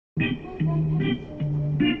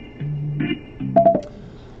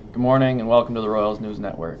morning and welcome to the Royals News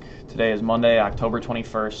Network. Today is Monday, October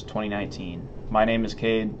 21st, 2019. My name is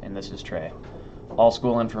Cade and this is Trey. All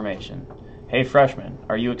school information. Hey freshmen,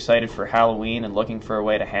 are you excited for Halloween and looking for a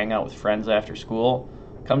way to hang out with friends after school?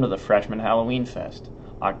 Come to the Freshman Halloween Fest,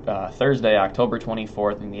 Thursday, October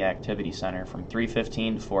 24th in the Activity Center from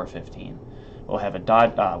 3:15 to 4:15. We'll have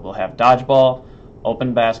dodgeball,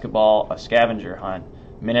 open basketball, a scavenger hunt,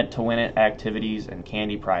 minute to win it activities, and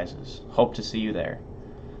candy prizes. Hope to see you there.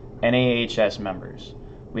 NAHS members.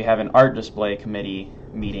 We have an art display committee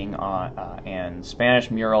meeting and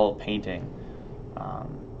Spanish mural painting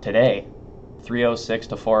today, 3:06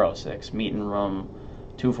 to 4:06, meeting room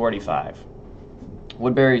 245.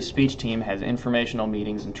 Woodbury's speech team has informational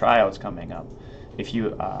meetings and tryouts coming up. If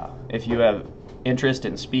you have interest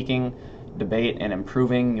in speaking, debate, and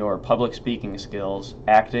improving your public speaking skills,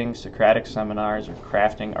 acting, Socratic seminars, or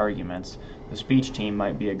crafting arguments, the speech team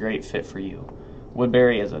might be a great fit for you.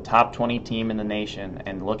 Woodbury is a top 20 team in the nation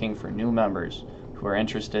and looking for new members who are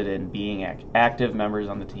interested in being active members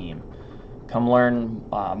on the team. Come learn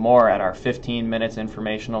more at our 15 minutes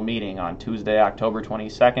informational meeting on Tuesday, October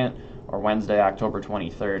 22nd or Wednesday, October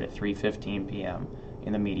 23rd at 3:15 p.m.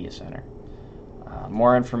 in the Media Center.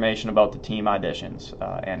 More information about the team auditions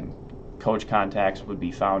and coach contacts would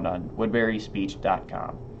be found on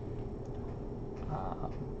woodburyspeech.com.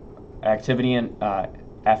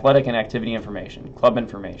 Athletic and activity information, club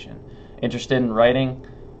information. Interested in writing,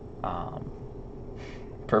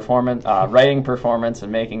 performance,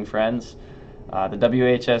 and making friends? The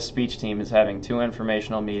WHS speech team is having two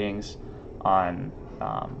informational meetings on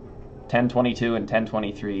 10/22 and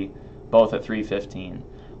 10/23, both at 3:15.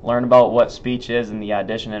 Learn about what speech is and the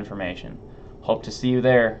audition information. Hope to see you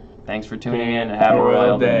there. Thanks for tuning in and have a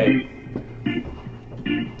royal day.